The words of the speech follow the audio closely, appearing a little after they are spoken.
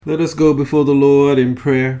Let us go before the Lord in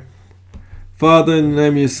prayer. Father, in the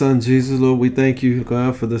name of your Son, Jesus, Lord, we thank you,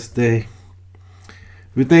 God, for this day.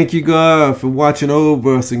 We thank you, God, for watching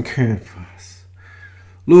over us and caring for us.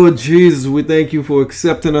 Lord Jesus, we thank you for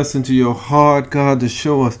accepting us into your heart, God, to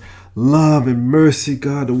show us love and mercy,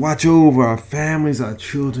 God, to watch over our families, our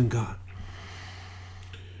children, God.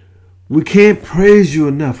 We can't praise you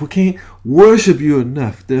enough. We can't worship you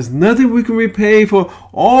enough. There's nothing we can repay for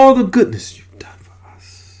all the goodness you've done for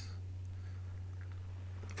us.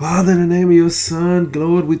 Father, in the name of your Son,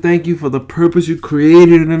 Lord, we thank you for the purpose you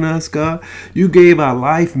created in us, God. You gave our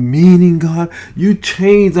life meaning, God. You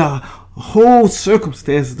changed our whole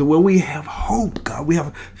circumstances to where we have hope, God. We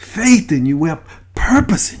have faith in you. We have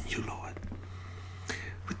purpose in you, Lord.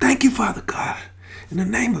 We thank you, Father God. In the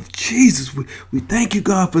name of Jesus, we thank you,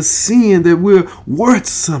 God, for seeing that we're worth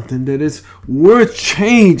something, that it's worth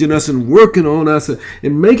changing us and working on us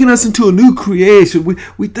and making us into a new creation.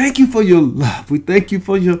 We thank you for your love. We thank you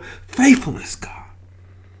for your faithfulness, God,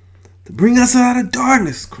 to bring us out of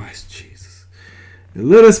darkness, Christ Jesus. And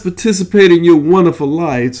let us participate in your wonderful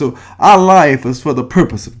light, so our life is for the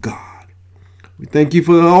purpose of God. We thank you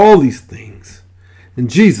for all these things. In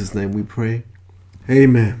Jesus' name we pray.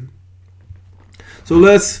 Amen. So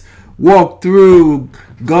let's walk through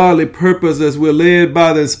godly purpose as we're led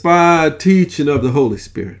by the inspired teaching of the Holy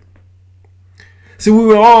Spirit. See, we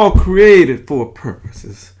were all created for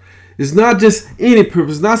purposes. It's not just any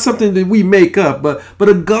purpose, not something that we make up, but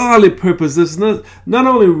a godly purpose that not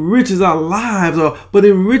only enriches our lives, but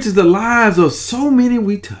enriches the lives of so many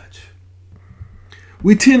we touch.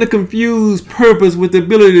 We tend to confuse purpose with the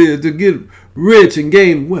ability to get rich and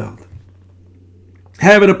gain wealth.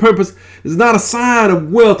 Having a purpose is not a sign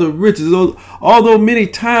of wealth or riches, although many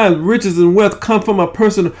times riches and wealth come from a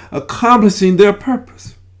person accomplishing their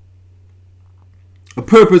purpose. A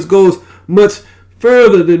purpose goes much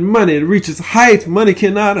further than money. It reaches heights money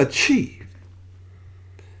cannot achieve.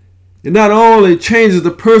 It not only changes the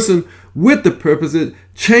person with the purpose, it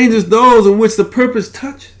changes those in which the purpose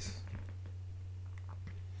touches.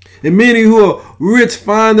 And many who are rich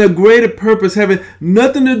find their greater purpose having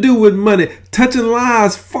nothing to do with money, touching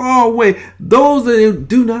lives far away, those that they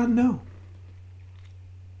do not know.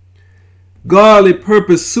 Godly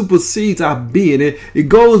purpose supersedes our being. It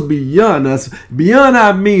goes beyond us, beyond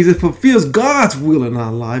our means. It fulfills God's will in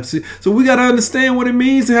our lives. So we got to understand what it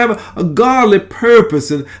means to have a godly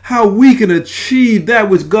purpose and how we can achieve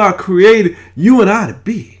that which God created you and I to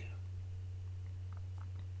be.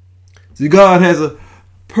 See, God has a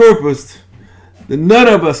purpose that none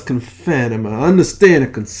of us can fathom or understand or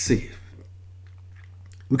conceive.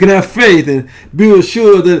 We can have faith and be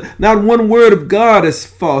assured that not one word of God is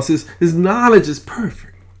false. His knowledge is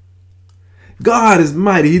perfect. God is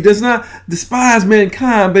mighty. He does not despise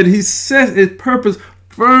mankind, but he sets his purpose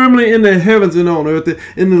firmly in the heavens and on earth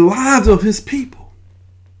in the lives of his people.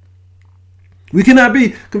 We cannot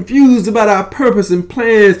be confused about our purpose and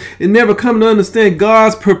plans and never come to understand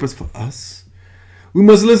God's purpose for us. We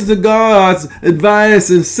must listen to God's advice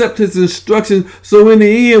and accept his instructions so in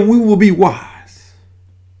the end we will be wise.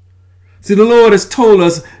 See, the Lord has told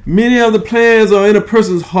us many of the plans are in a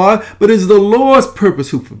person's heart, but it's the Lord's purpose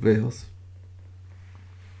who prevails.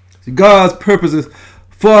 See, God's purpose is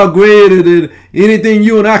far greater than anything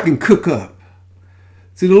you and I can cook up.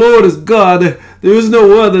 See, the Lord is God. There is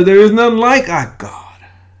no other. There is none like our God.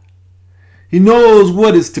 He knows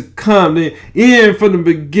what is to come, the end from the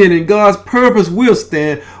beginning. God's purpose will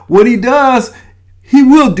stand. What he does, he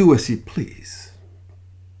will do as he please.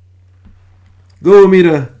 Go with me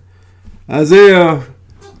to Isaiah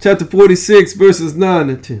chapter 46, verses 9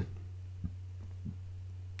 and 10.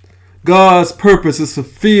 God's purpose is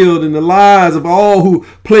fulfilled in the lives of all who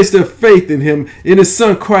place their faith in him, in his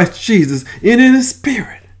Son Christ Jesus, and in his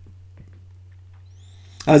Spirit.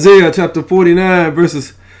 Isaiah chapter 49,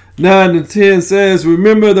 verses 9 and 10 says,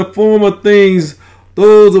 remember the former things,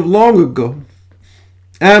 those of long ago.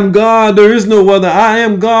 I am God, there is no other. I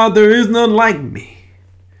am God, there is none like me.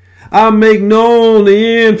 I make known the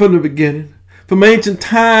end from the beginning, from ancient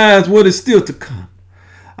times what is still to come.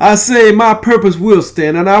 I say my purpose will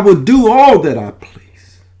stand, and I will do all that I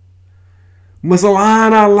please. We must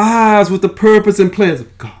align our lives with the purpose and plans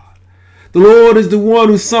of God. The Lord is the one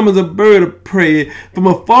who summons a bird of prey from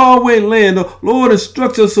a faraway land. The Lord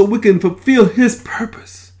instructs us so we can fulfill his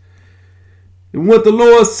purpose. And what the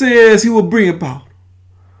Lord says, he will bring about.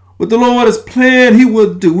 What the Lord has planned, he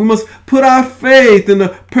will do. We must put our faith in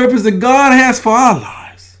the purpose that God has for our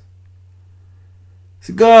lives.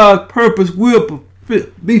 See, God's purpose will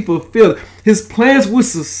be fulfilled. His plans will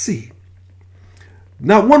succeed.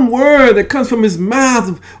 Not one word that comes from his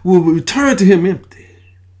mouth will return to him empty.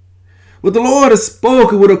 What the Lord has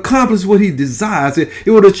spoken would accomplish what he desires. It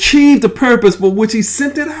would achieve the purpose for which he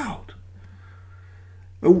sent it out.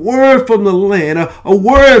 A word from the land, a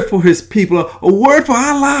word for his people, a word for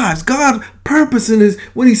our lives. God's purpose in his,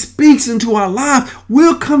 when he speaks into our lives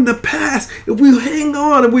will come to pass if we hang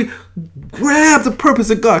on and we grab the purpose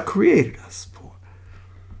that God created us for.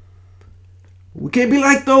 We can't be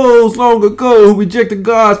like those long ago who rejected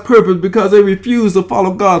God's purpose because they refused to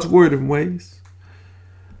follow God's word and ways.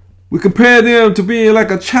 We compare them to being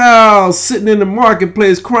like a child sitting in the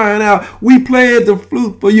marketplace crying out, "We played the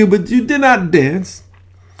flute for you, but you did not dance.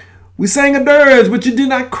 We sang a dirge, but you did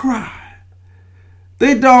not cry."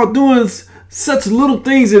 They thought doing such little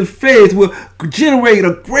things in faith will generate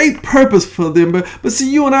a great purpose for them. But see,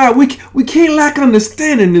 you and I, we can't lack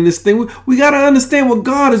understanding in this thing. We got to understand what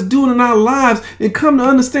God is doing in our lives and come to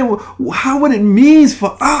understand what it means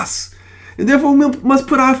for us. And therefore, we must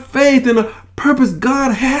put our faith in the purpose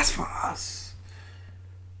God has for us.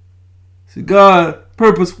 See, God's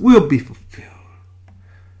purpose will be fulfilled.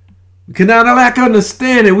 We cannot lack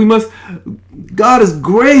understanding. God is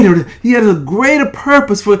greater. He has a greater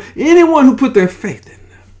purpose for anyone who put their faith in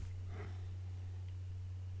them.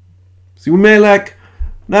 See, we may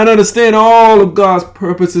not understand all of God's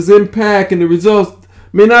purpose, his impact, and the results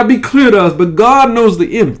may not be clear to us, but God knows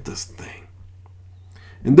the end of this thing.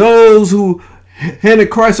 And those who handed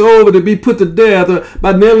Christ over to be put to death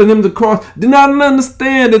by nailing him to the cross did not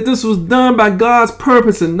understand that this was done by God's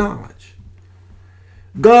purpose and knowledge.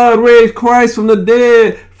 God raised Christ from the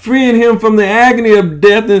dead, freeing him from the agony of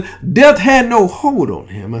death, and death had no hold on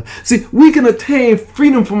him. See, we can attain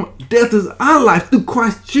freedom from death as our life through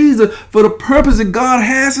Christ Jesus for the purpose that God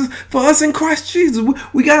has for us in Christ Jesus.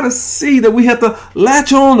 We got to see that we have to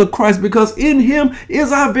latch on to Christ because in him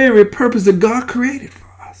is our very purpose that God created for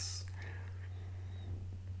us.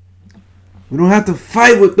 We don't have to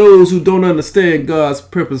fight with those who don't understand God's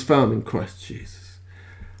purpose found in Christ Jesus.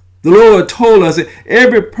 The Lord told us that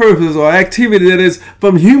every purpose or activity that is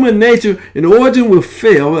from human nature in origin will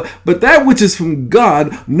fail, but that which is from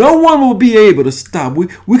God, no one will be able to stop.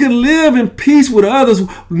 We can live in peace with others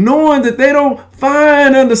knowing that they don't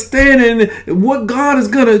find understanding what God is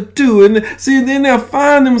going to do. And see, then they'll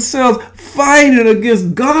find themselves fighting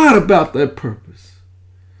against God about that purpose.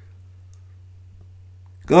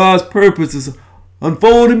 God's purpose is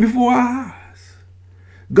unfolding before our eyes.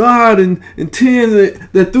 God intends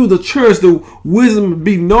that through the church, the wisdom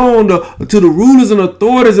be known to the rulers and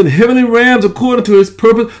authorities in heavenly realms according to his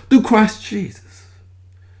purpose through Christ Jesus.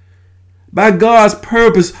 By God's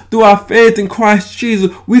purpose, through our faith in Christ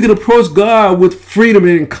Jesus, we can approach God with freedom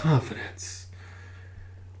and confidence.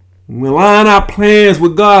 When we align our plans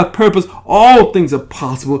with God's purpose, all things are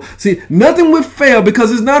possible. See, nothing will fail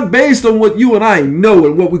because it's not based on what you and I know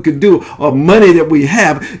and what we can do or money that we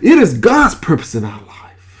have. It is God's purpose in our life.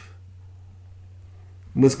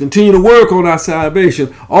 We must continue to work on our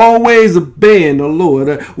salvation, always obeying the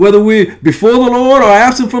Lord. Whether we're before the Lord or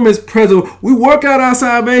absent from his presence, we work out our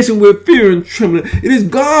salvation with fear and trembling. It is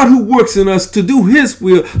God who works in us to do his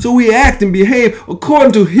will, so we act and behave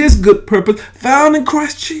according to his good purpose found in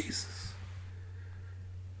Christ Jesus.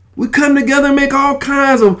 We come together and make all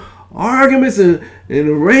kinds of arguments and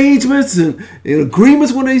arrangements and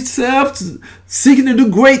agreements with ourselves, seeking to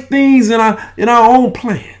do great things in our own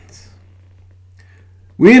plans.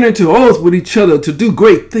 We enter into oaths with each other to do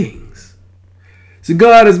great things. So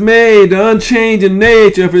God has made the unchanging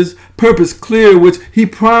nature of his purpose clear, which he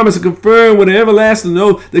promised to confirm with an everlasting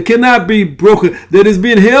oath that cannot be broken, that is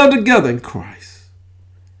being held together in Christ.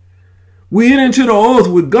 We enter into the oath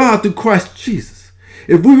with God through Christ Jesus.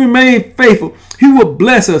 If we remain faithful, he will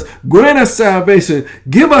bless us, grant us salvation,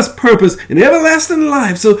 give us purpose and everlasting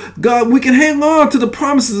life. So God, we can hang on to the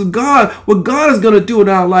promises of God, what God is going to do in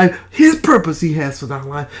our life, his purpose he has for our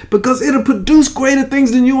life, because it'll produce greater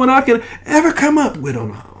things than you and I can ever come up with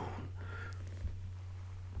on our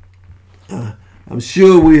own. I'm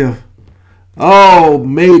sure we have all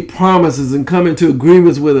made promises and come into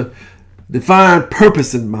agreements with a defined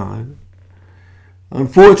purpose in mind.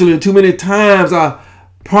 Unfortunately, too many times our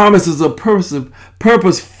promises of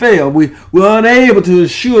purpose fail. We're unable to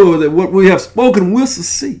ensure that what we have spoken will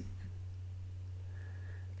succeed.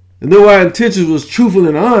 And though our intentions was truthful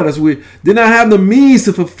and honest, we did not have the means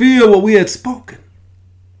to fulfill what we had spoken.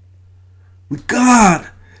 With God,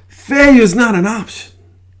 failure is not an option.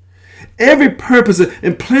 Every purpose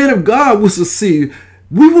and plan of God will succeed.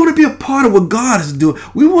 We want to be a part of what God is doing.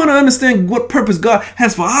 We want to understand what purpose God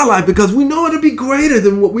has for our life because we know it'll be greater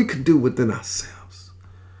than what we could do within ourselves.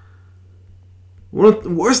 One of the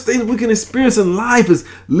worst things we can experience in life is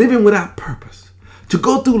living without purpose. To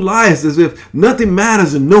go through life as if nothing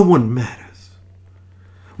matters and no one matters.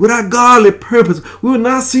 Without godly purpose, we will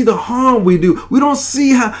not see the harm we do. We don't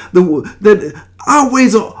see how that our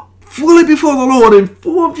ways are fully before the Lord in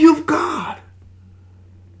full view of God.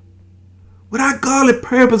 Without godly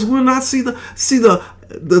purpose, we will not see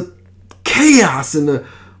the chaos and the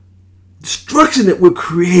destruction that we're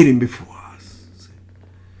creating before us.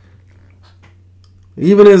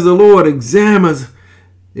 Even as the Lord examines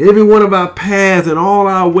every one of our paths and all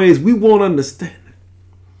our ways, we won't understand it.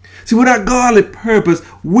 See, without godly purpose,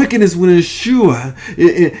 wickedness will ensure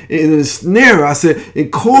in a snare, I said,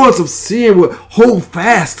 in cords of sin will hold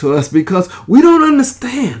fast to us because we don't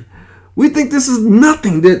understand. We think this is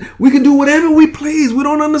nothing, that we can do whatever we please. We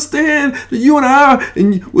don't understand that you and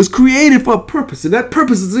I was created for a purpose, and that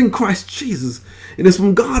purpose is in Christ Jesus, and it's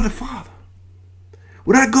from God the Father.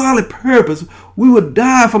 Without godly purpose, we would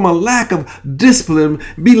die from a lack of discipline,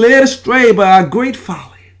 be led astray by our great folly.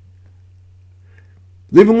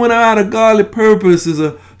 Living without a godly purpose is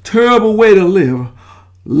a terrible way to live.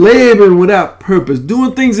 Laboring without purpose,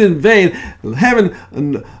 doing things in vain, having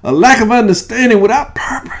a lack of understanding without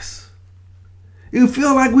purpose. It would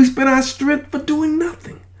feel like we spent our strength for doing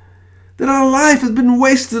nothing. That our life has been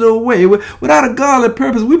wasted away. Without a godly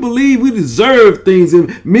purpose, we believe we deserve things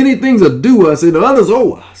and many things are due us and others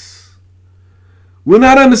owe us. We'll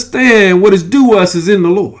not understand what is due us is in the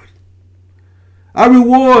Lord. Our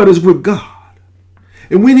reward is with God.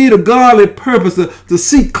 And we need a godly purpose to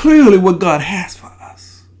see clearly what God has for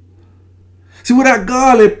us. See, without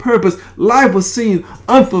godly purpose, life will seem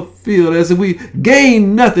unfulfilled as if we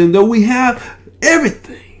gain nothing, though we have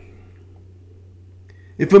everything.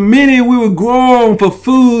 And for many, we will groan for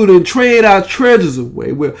food and trade our treasures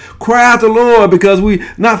away. We'll cry out to the Lord because we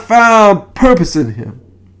not found purpose in Him.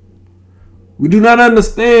 We do not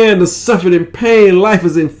understand the suffering and pain life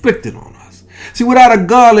is inflicted on us. See, without a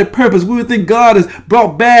godly purpose, we would think God has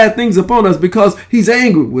brought bad things upon us because He's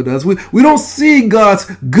angry with us. We don't see God's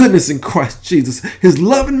goodness in Christ Jesus, His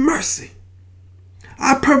love and mercy.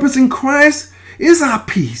 Our purpose in Christ is our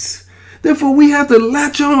peace. Therefore, we have to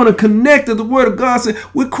latch on and connect to the Word of God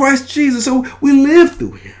with Christ Jesus so we live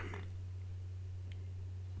through Him.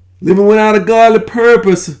 Living without a godly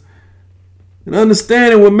purpose and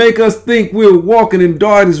understanding will make us think we're walking in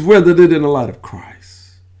darkness rather than in the light of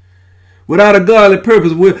Christ. Without a godly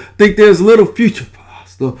purpose, we'll think there's little future for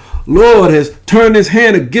us. The Lord has turned His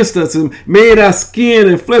hand against us and made our skin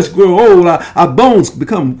and flesh grow old, our bones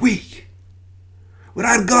become weak.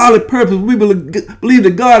 Without godly purpose, we believe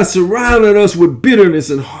that God has surrounded us with bitterness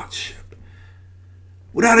and hardship.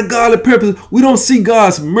 Without a godly purpose, we don't see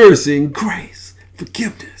God's mercy and grace,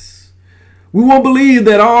 forgiveness. We won't believe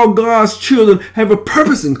that all God's children have a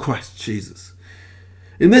purpose in Christ Jesus.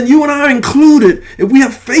 And then you and I are included if we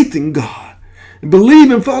have faith in God and believe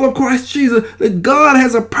and follow Christ Jesus, that God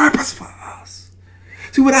has a purpose for us.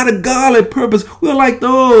 See, without a godly purpose, we're like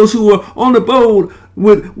those who were on the boat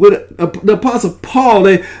with the Apostle Paul.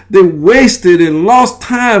 They wasted and lost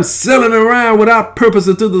time sailing around without purpose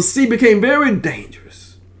until the sea became very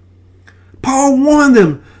dangerous. Paul warned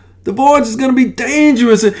them the voyage is going to be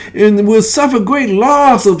dangerous and will suffer great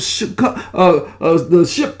loss of the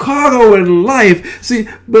ship cargo and life. See,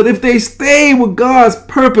 but if they stay with God's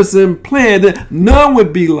purpose and plan, then none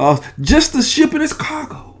would be lost, just the ship and its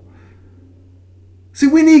cargo. See,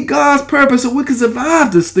 we need God's purpose so we can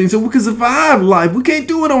survive this thing, so we can survive life. We can't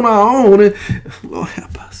do it on our own. And Lord,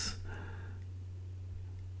 help us.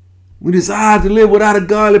 We desire to live without a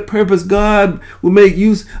godly purpose. God will make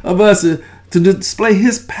use of us to display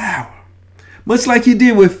His power. Much like He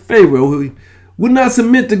did with Pharaoh, who would not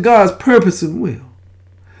submit to God's purpose and will.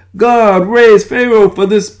 God raised Pharaoh for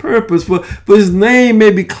this purpose, for His name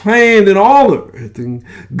may be claimed in all the earth. And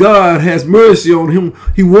God has mercy on him.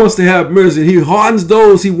 He wants to have mercy. He hardens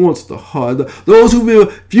those He wants to harden. Those who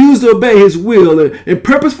refuse to obey His will and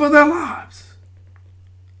purpose for their lives.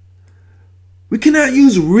 We cannot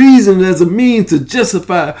use reason as a means to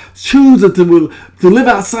justify choosing to live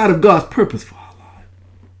outside of God's purpose for our life.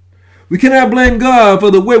 We cannot blame God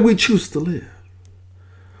for the way we choose to live.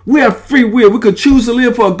 We have free will. We could choose to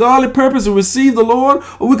live for a godly purpose and receive the Lord,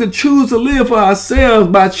 or we could choose to live for ourselves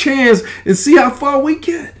by chance and see how far we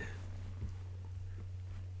get.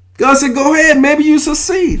 God said, go ahead. Maybe you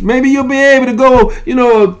succeed. Maybe you'll be able to go,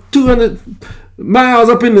 200 miles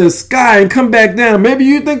up in the sky and come back down. Maybe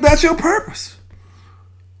you think that's your purpose.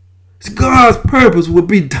 God's purpose will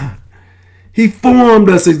be done. He formed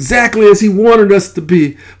us exactly as He wanted us to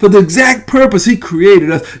be. For the exact purpose He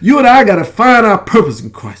created us. You and I got to find our purpose in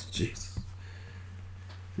Christ Jesus.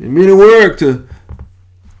 And many work to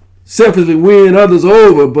selfishly win others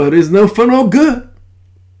over, but it's no for no good.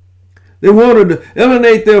 They wanted to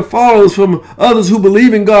alienate their followers from others who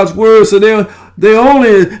believe in God's word, so they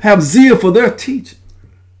only have zeal for their teaching.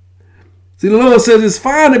 See, the Lord says it's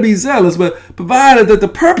fine to be zealous, but provided that the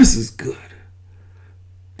purpose is good.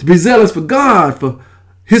 To be zealous for God, for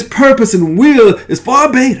his purpose and will is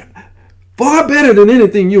far better than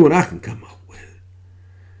anything you and I can come up with.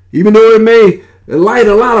 Even though it may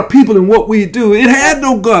enlighten a lot of people in what we do, it had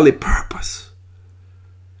no godly purpose.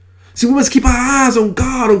 See, we must keep our eyes on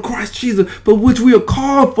God, on Christ Jesus, for which we are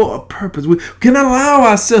called for a purpose. We cannot allow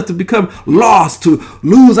ourselves to become lost, to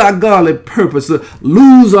lose our godly purpose, to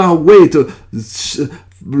lose our way, to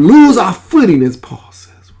lose our footing, as Paul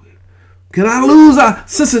says. We cannot lose our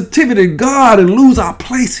sensitivity to God and lose our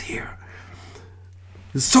place here.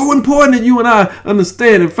 It's so important that you and I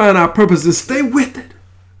understand and find our purpose and stay with it.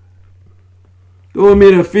 Go with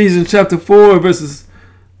me to Ephesians chapter 4, verses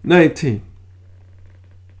 19.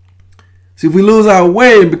 See, if we lose our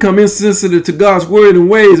way and become insensitive to God's word and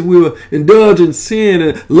ways, we will indulge in sin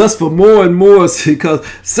and lust for more and more. Because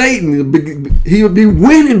Satan, he will be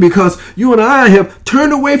winning because you and I have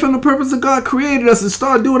turned away from the purpose that God created us and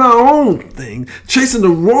started doing our own thing, chasing the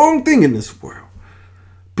wrong thing in this world,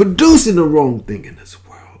 producing the wrong thing in this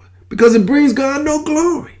world, because it brings God no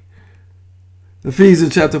glory.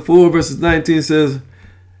 Ephesians chapter 4, verses 19 says,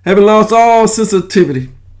 having lost all sensitivity,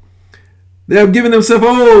 they have given themselves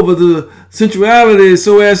over to sensuality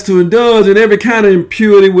so as to indulge in every kind of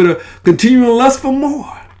impurity with a continual lust for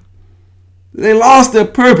more. They lost their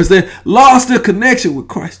purpose. They lost their connection with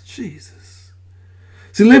Christ Jesus.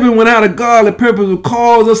 See, living without a godly purpose will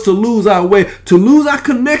cause us to lose our way, to lose our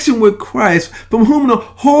connection with Christ, from whom the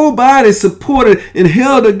whole body is supported and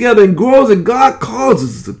held together and grows, and God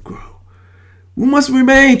causes us to grow. We must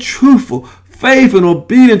remain truthful, faithful, and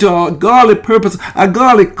obedient to our godly purpose, our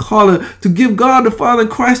godly calling, to give God the Father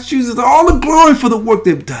and Christ Jesus all the glory for the work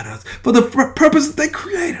they've done us, for the purpose that they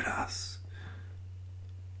created us.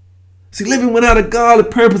 See, living without a godly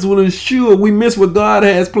purpose will ensure we miss what God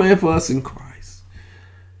has planned for us in Christ.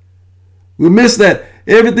 We miss that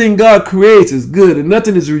everything God creates is good and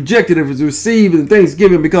nothing is rejected if it's received in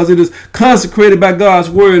thanksgiving, because it is consecrated by God's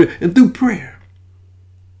word and through prayer.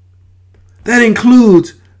 That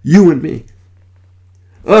includes you and me,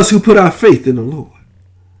 us who put our faith in the Lord.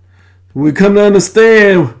 When we come to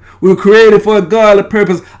understand we were created for a godly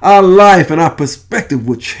purpose, our life and our perspective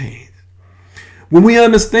will change. When we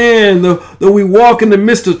understand that we walk in the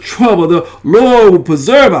midst of trouble, the Lord will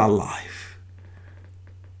preserve our life.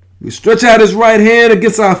 We stretch out his right hand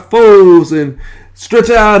against our foes and stretch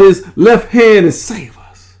out his left hand and save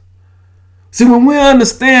us. See, when we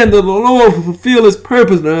understand that the Lord will fulfill his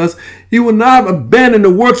purpose in us, he will not abandon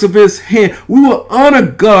the works of his hand. We will honor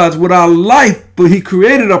God with our life, for he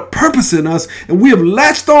created a purpose in us, and we have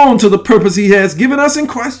latched on to the purpose he has given us in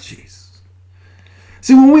Christ Jesus.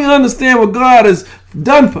 See, when we understand what God has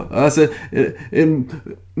done for us,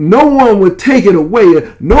 and no one would take it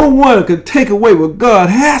away, no one can take away what God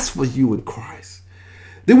has for you in Christ,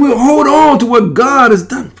 then we'll hold on to what God has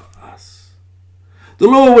done for us. The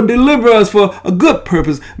Lord will deliver us for a good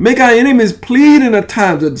purpose, make our enemies plead in a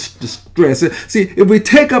time of distress. See, if we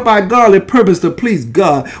take up our godly purpose to please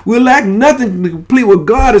God, we'll lack nothing to complete what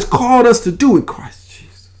God has called us to do in Christ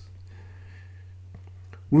Jesus.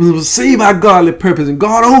 We will receive our godly purpose and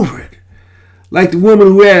guard over it. Like the woman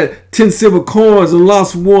who had 10 silver coins and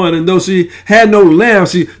lost one, and though she had no lamp,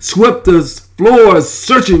 she swept the floors,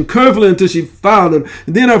 searching carefully until she found it.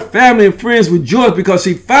 And then her family and friends rejoiced because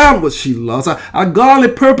she found what she lost. Our godly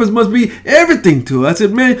purpose must be everything to us.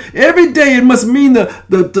 It means every day it must mean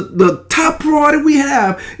the top priority we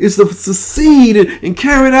have is to succeed and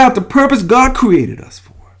carry out the purpose God created us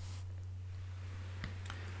for.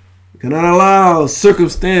 We cannot allow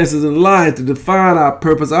circumstances in life to define our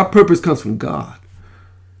purpose. Our purpose comes from God.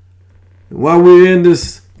 And while we're in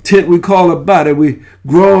this tent we call a body, we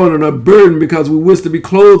groan and are burdened because we wish to be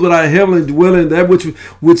clothed with our heavenly dwelling, that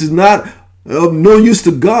which is not of no use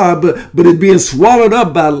to God, but it's being swallowed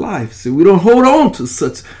up by life. See, we don't hold on to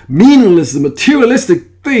such meaningless and materialistic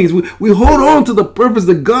things. We hold on to the purpose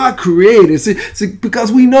that God created. See,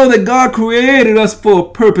 because we know that God created us for a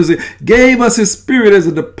purpose. It gave us his spirit as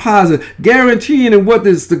a deposit, guaranteeing in what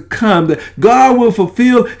is to come that God will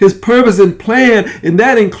fulfill his purpose and plan, and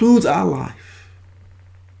that includes our life.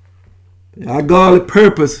 Our godly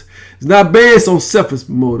purpose is not based on selfish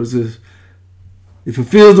motives. It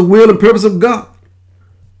fulfills the will and purpose of God.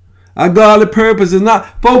 Our godly purpose is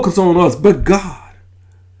not focused on us, but God.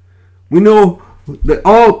 We know that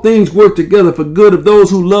all things work together for good of those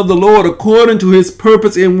who love the Lord according to his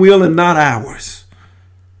purpose and will, and not ours.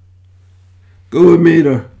 Go with me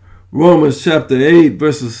to Romans chapter 8,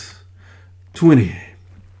 verses 28.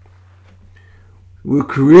 We're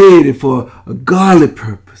created for a godly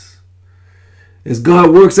purpose. As God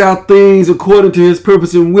works out things according to his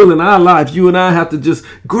purpose and will in our life, you and I have to just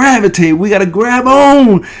gravitate. We got to grab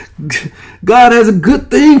on. God has a good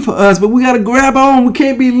thing for us, but we got to grab on. We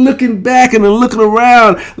can't be looking back and looking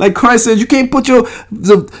around. Like Christ says, you can't put your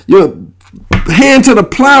hand to the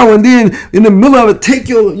plow and then in the middle of it,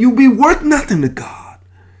 you'll be worth nothing to God.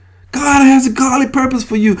 God has a godly purpose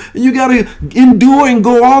for you, and you got to endure and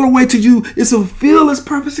go all the way to you. It's a fearless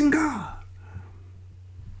purpose in God.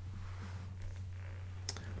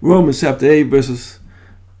 Romans chapter 8 verses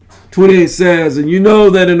 28 says, and you know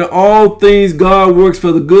that in all things God works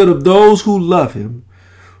for the good of those who love him,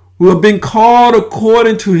 who have been called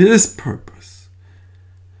according to his purpose.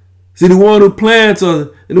 See, the one who plants and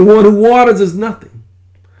the one who waters is nothing,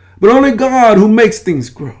 but only God who makes things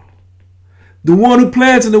grow. The one who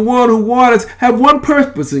plants and the one who waters have one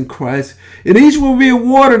purpose in Christ, and each will be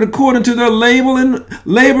awarded according to their labor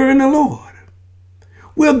in the Lord.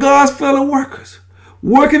 We're God's fellow workers,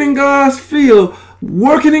 working in God's field,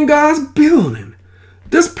 working in God's building.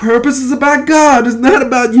 This purpose is about God. It's not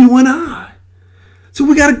about you and I. So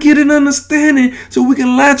we got to get an understanding so we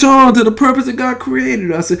can latch on to the purpose that God created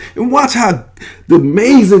us and watch how the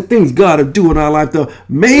amazing things God will do in our life, the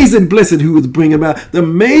amazing blessing he was bringing about, the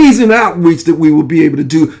amazing outreach that we will be able to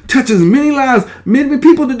do, touches many lives, many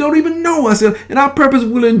people that don't even know us. And our purpose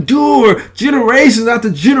will endure generations after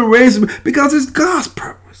generations because it's God's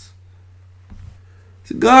purpose.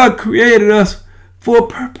 God created us for a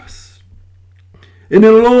purpose. And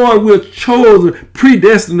in the Lord, we're chosen,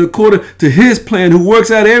 predestined according to his plan, who works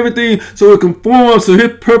out everything so it conforms to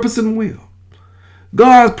his purpose and will.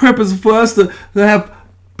 God's purpose is for us to have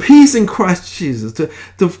peace in Christ Jesus, to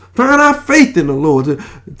find our faith in the Lord,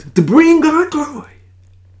 to bring God glory.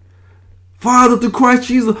 Father, through Christ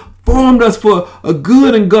Jesus, formed us for a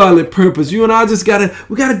good and godly purpose. You and I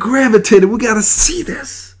we gotta gravitate it. We gotta see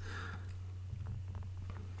this.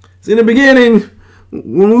 See, in the beginning,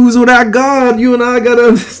 when we was without God, you and I got to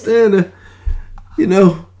understand that,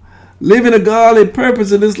 living a godly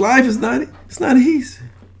purpose in this life is not easy.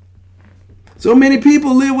 So many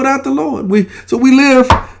people live without the Lord. We live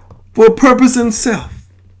for a purpose in self.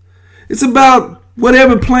 It's about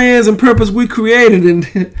whatever plans and purpose we created, and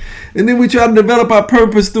then we try to develop our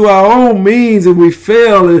purpose through our own means, and we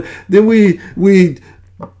fail, and then we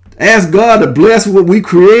ask God to bless what we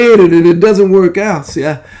created, and it doesn't work out. See,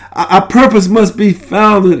 our purpose must be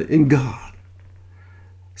founded in God.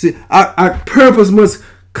 See, our purpose must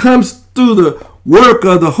come through the work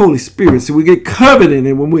of the Holy Spirit. So we get covered in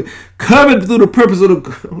it. When we covered through the purpose of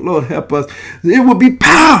the Lord, help us, it will be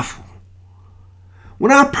powerful.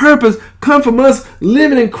 When our purpose comes from us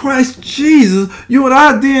living in Christ Jesus, you and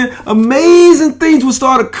I, then amazing things will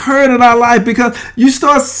start occurring in our life, because you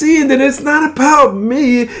start seeing that it's not about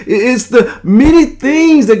me. It's the many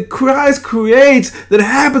things that Christ creates that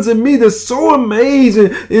happens in me that's so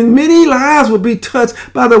amazing. And many lives will be touched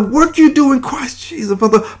by the work you do in Christ Jesus for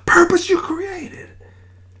the purpose you created.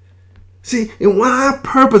 See, and when our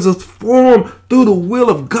purpose is formed through the will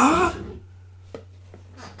of God,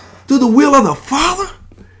 through the will of the Father,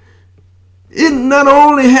 it not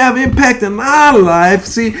only have impact in our life,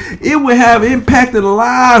 see, it will have impact in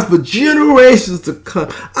lives for generations to come.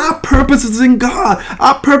 Our purpose is in God.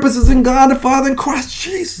 Our purpose is in God the Father in Christ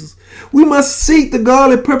Jesus. We must seek the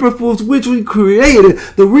godly purpose for which we created,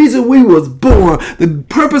 the reason we was born, the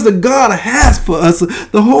purpose that God has for us,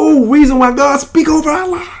 the whole reason why God speaks over our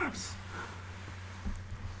lives.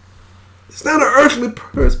 It's not an earthly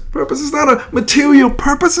purpose. It's not a material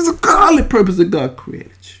purpose. It's a godly purpose that God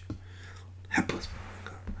created you. Help us.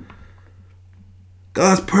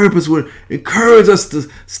 God's purpose will encourage us to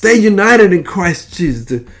stay united in Christ Jesus,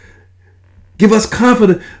 to give us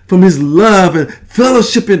confidence from his love and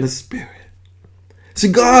fellowship in the Spirit.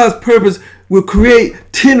 See, God's purpose will create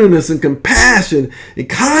tenderness and compassion and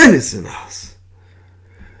kindness in us.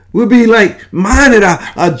 We'll be like-minded.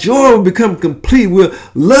 Our joy will become complete. We'll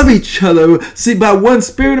love each other. See, by one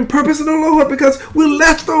spirit and purpose in the Lord, because we're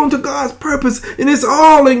latched on to God's purpose, and it's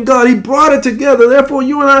all in God. He brought it together. Therefore,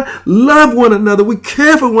 you and I love one another. We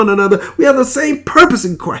care for one another. We have the same purpose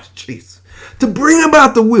in Christ Jesus, to bring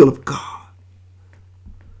about the will of God.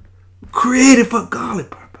 We're created for a godly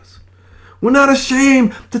purpose. We're not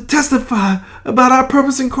ashamed to testify about our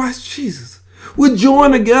purpose in Christ Jesus. We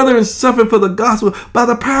join together in suffering for the gospel by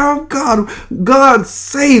the power of God. God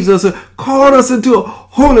saves us and called us into a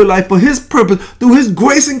holy life for his purpose through his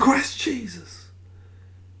grace in Christ Jesus.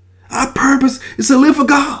 Our purpose is to live for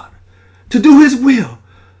God, to do his will,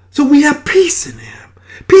 so we have peace in him.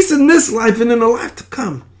 Peace in this life and in the life to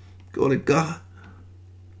come. Glory to God.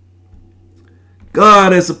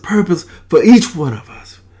 God has a purpose for each one of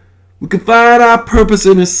us. We can find our purpose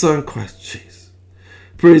in His Son, Christ Jesus.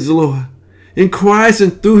 Praise the Lord. In Christ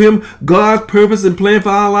and through Him, God's purpose and plan for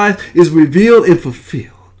our lives is revealed and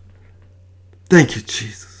fulfilled. Thank you,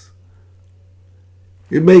 Jesus.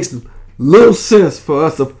 It makes little sense for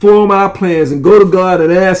us to form our plans and go to God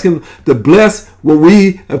and ask Him to bless what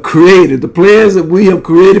we have created, the plans that we have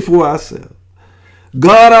created for ourselves.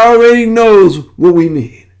 God already knows what we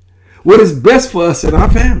need, what is best for us and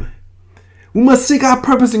our family. We must seek our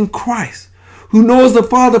purpose in Christ, who knows the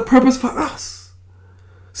Father's purpose for us.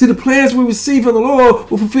 See, the plans we receive from the Lord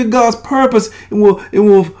will fulfill God's purpose and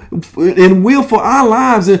will for our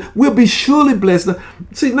lives, and we'll be surely blessed.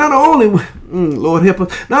 See, not only, Lord help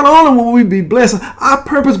us, not only will we be blessed, our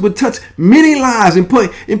purpose will touch many lives and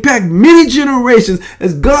impact many generations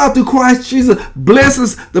as God through Christ Jesus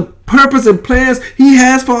blesses the purpose and plans He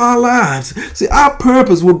has for our lives. See, our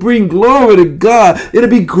purpose will bring glory to God. It'll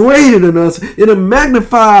be greater than us. It'll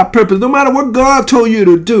magnify our purpose. No matter what God told you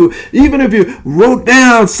to do, even if you wrote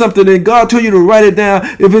down something and God told you to write it down,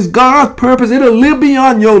 if it's God's purpose, it'll live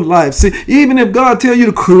beyond your life. See, even if God tells you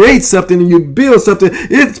to create something and you build something,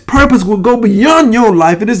 its purpose will go beyond your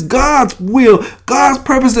life. It is God's will, God's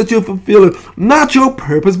purpose that you're fulfilling. Not your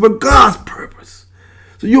purpose, but God's purpose.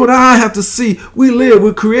 So you and I have to see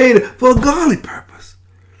we're created for a godly purpose.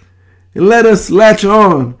 And let us latch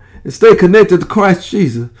on and stay connected to Christ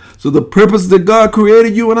Jesus. So the purpose that God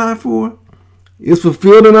created you and I for is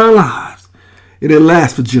fulfilled in our lives. And it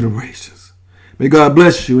lasts for generations. May God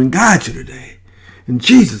bless you and guide you today. In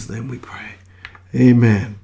Jesus' name we pray. Amen.